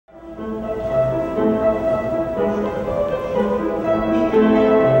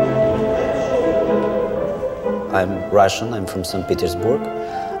I'm Russian, I'm from St. Petersburg.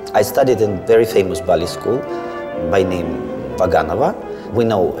 I studied in very famous ballet school by name Vaganova. We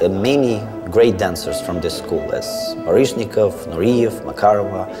know many great dancers from this school as Baryshnikov, Nureyev,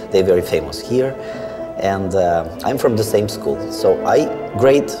 Makarova. They're very famous here. And I'm from the same school. So I'm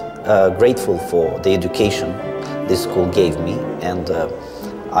grateful for the education this school gave me. And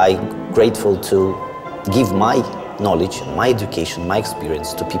I'm grateful to give my knowledge, my education, my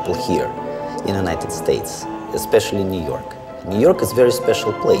experience to people here in the United States, especially New York. New York is a very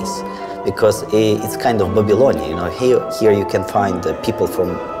special place because it's kind of Babylonia. You know, here you can find people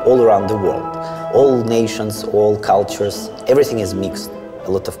from all around the world, all nations, all cultures. Everything is mixed.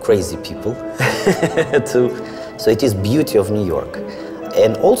 A lot of crazy people too. So it is beauty of New York.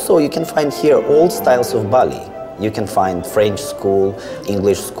 And also you can find here all styles of ballet. You can find French school,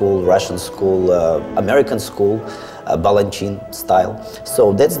 English school, Russian school, American school, Balanchine style.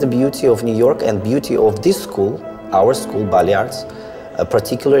 So that's the beauty of New York and beauty of this school, our school, Ballet Arts,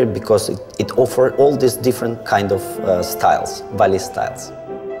 particularly because it offers all these different kind of styles, ballet styles.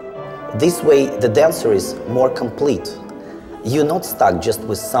 This way the dancer is more complete. You're not stuck just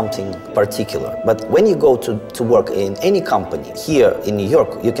with something particular. But when you go to work in any company, here in New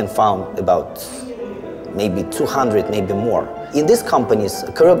York, you can find about maybe 200, maybe more. In these companies,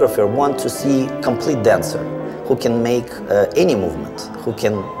 a choreographer wants to see a complete dancer who can make any movement, who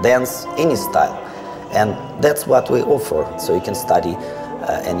can dance any style. And that's what we offer. So you can study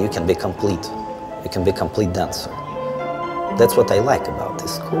and you can be complete. You can be a complete dancer. That's what I like about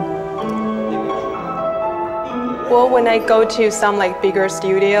this school. Well, when I go to some bigger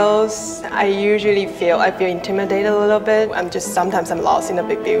studios, I usually feel intimidated a little bit. Sometimes I'm lost in a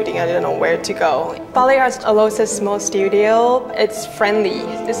big building. I don't know where to go. Ballet Arts allows a small studio. It's friendly.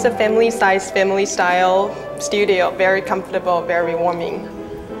 It's a family-sized, family-style studio. Very comfortable, very warming.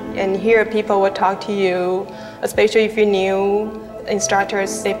 And here people will talk to you, especially if you're new.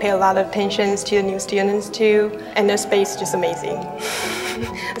 Instructors, they pay a lot of attention to the new students too. And the space is just amazing.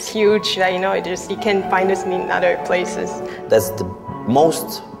 It's huge, you can't find this in other places. That's the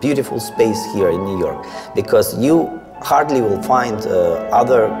most beautiful space here in New York because you hardly will find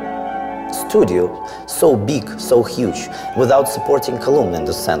other studio so big, so huge, without supporting column in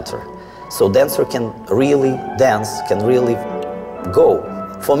the center. So dancer can really dance, can really go.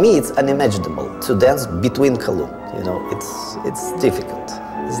 For me, it's unimaginable to dance between column. It's difficult.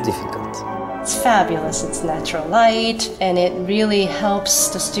 It's difficult. It's fabulous. It's natural light, and it really helps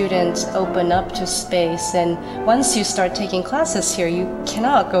the students open up to space. And once you start taking classes here, you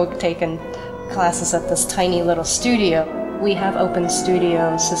cannot go taking classes at this tiny little studio. We have open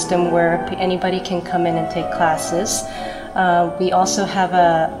studio system where anybody can come in and take classes. We also have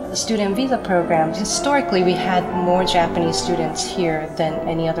a student visa program. Historically, we had more Japanese students here than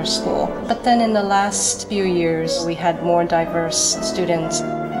any other school. But then in the last few years, we had more diverse students.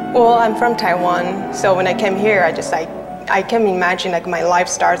 Well, I'm from Taiwan, so when I came here, I can imagine my life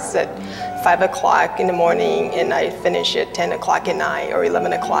starts at 5 o'clock in the morning and I finish at 10 o'clock at night or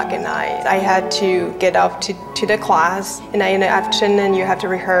 11 o'clock at night. I had to get up to the class, and in the afternoon you have to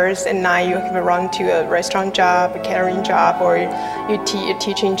rehearse, and night you have to run to a restaurant job, a catering job, or a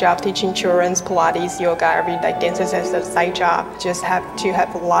teaching job, teaching children, Pilates, yoga, dances as a side job. Just have to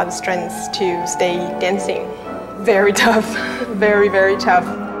have a lot of strength to stay dancing. Very tough, very, very tough.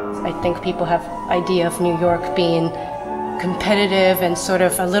 I think people have idea of New York being competitive and sort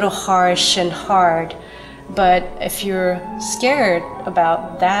of a little harsh and hard. But if you're scared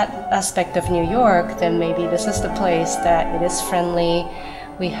about that aspect of New York, then maybe this is the place that it is friendly.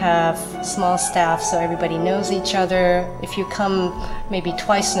 We have small staff, so everybody knows each other. If you come maybe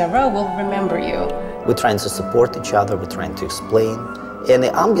twice in a row, we'll remember you. We're trying to support each other, we're trying to explain. And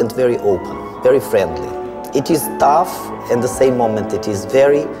the ambient very open, very friendly. It is tough, and at the same moment it is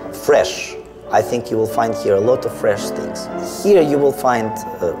very fresh. I think you will find here a lot of fresh things. Here you will find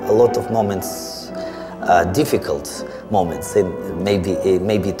a lot of moments, difficult moments, and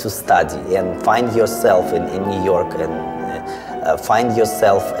maybe to study and find yourself in New York and find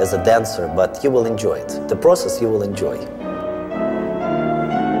yourself as a dancer, but you will enjoy it. The process you will enjoy.